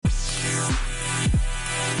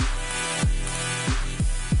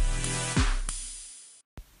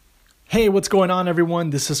Hey, what's going on, everyone?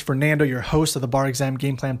 This is Fernando, your host of the Bar Exam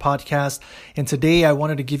Game Plan Podcast. And today I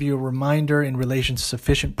wanted to give you a reminder in relation to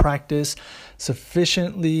sufficient practice,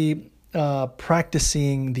 sufficiently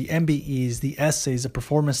practicing the MBEs, the essays, the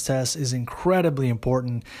performance tests is incredibly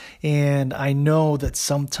important. And I know that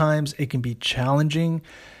sometimes it can be challenging.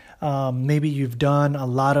 Maybe you've done a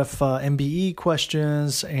lot of MBE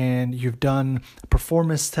questions and you've done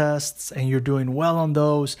performance tests and you're doing well on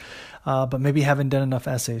those, but maybe haven't done enough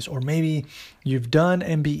essays. Or maybe you've done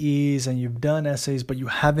MBEs and you've done essays, but you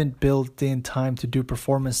haven't built in time to do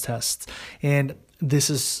performance tests. And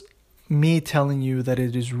this is me telling you that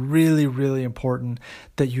it is really, really important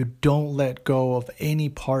that you don't let go of any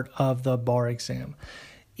part of the bar exam.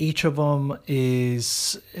 Each of them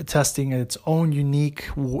is testing in its own unique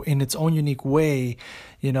way,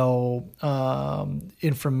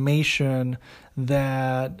 information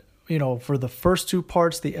that, for the first two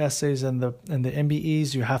parts, the essays and the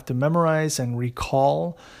MBEs, you have to memorize and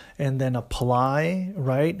recall and then apply,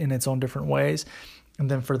 right, in its own different ways. And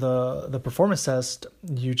then for the performance test,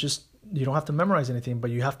 you don't have to memorize anything, but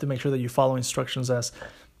you have to make sure that you follow instructions as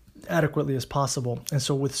adequately as possible. And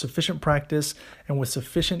so with sufficient practice and with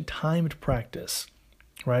sufficient timed practice,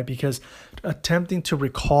 right? Because attempting to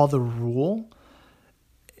recall the rule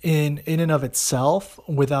in and of itself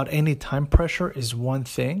without any time pressure is one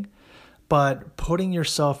thing, but putting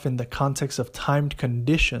yourself in the context of timed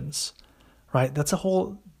conditions, right? That's a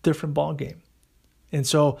whole different ballgame. And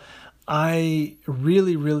so I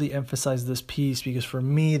really, really emphasize this piece because for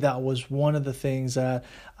me, that was one of the things that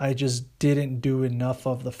I just didn't do enough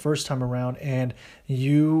of the first time around. And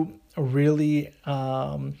you really,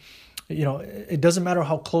 it doesn't matter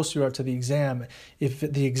how close you are to the exam. If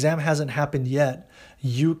the exam hasn't happened yet,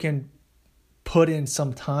 you can put in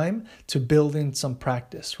some time to build in some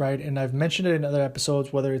practice, right? And I've mentioned it in other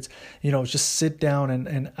episodes, whether it's, just sit down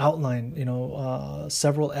and outline,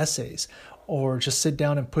 several essays, or just sit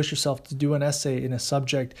down and push yourself to do an essay in a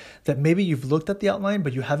subject that maybe you've looked at the outline,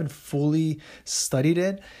 but you haven't fully studied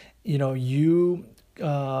it. Being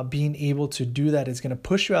able to do that is going to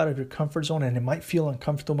push you out of your comfort zone, and it might feel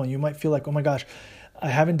uncomfortable. You might feel like, oh my gosh, I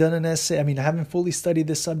haven't done an essay. I haven't fully studied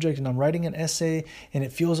this subject and I'm writing an essay and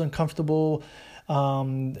it feels uncomfortable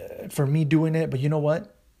for me doing it. But you know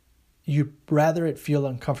what? You'd rather it feel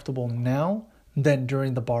uncomfortable now than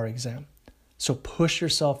during the bar exam. So push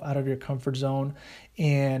yourself out of your comfort zone,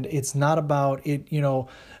 and it's not about it,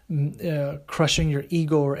 crushing your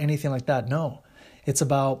ego or anything like that. No, it's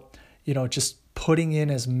about, just putting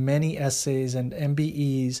in as many essays and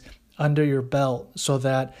MBEs under your belt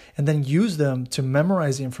and then use them to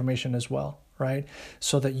memorize the information as well, right?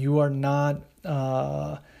 So that you are not,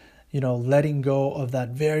 letting go of that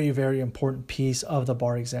very, very important piece of the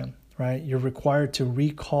bar exam, right? You're required to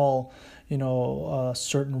recall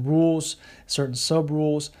certain rules, certain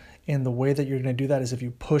sub-rules, and the way that you're going to do that is if you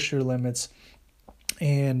push your limits.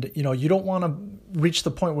 And, you don't want to reach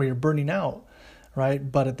the point where you're burning out,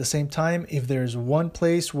 right? But at the same time, if there's one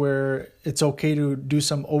place where it's okay to do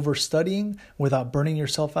some overstudying without burning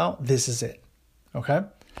yourself out, this is it, okay?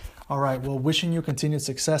 All right, well, wishing you continued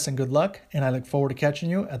success and good luck, and I look forward to catching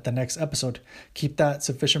you at the next episode. Keep that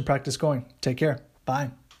sufficient practice going. Take care.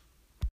 Bye.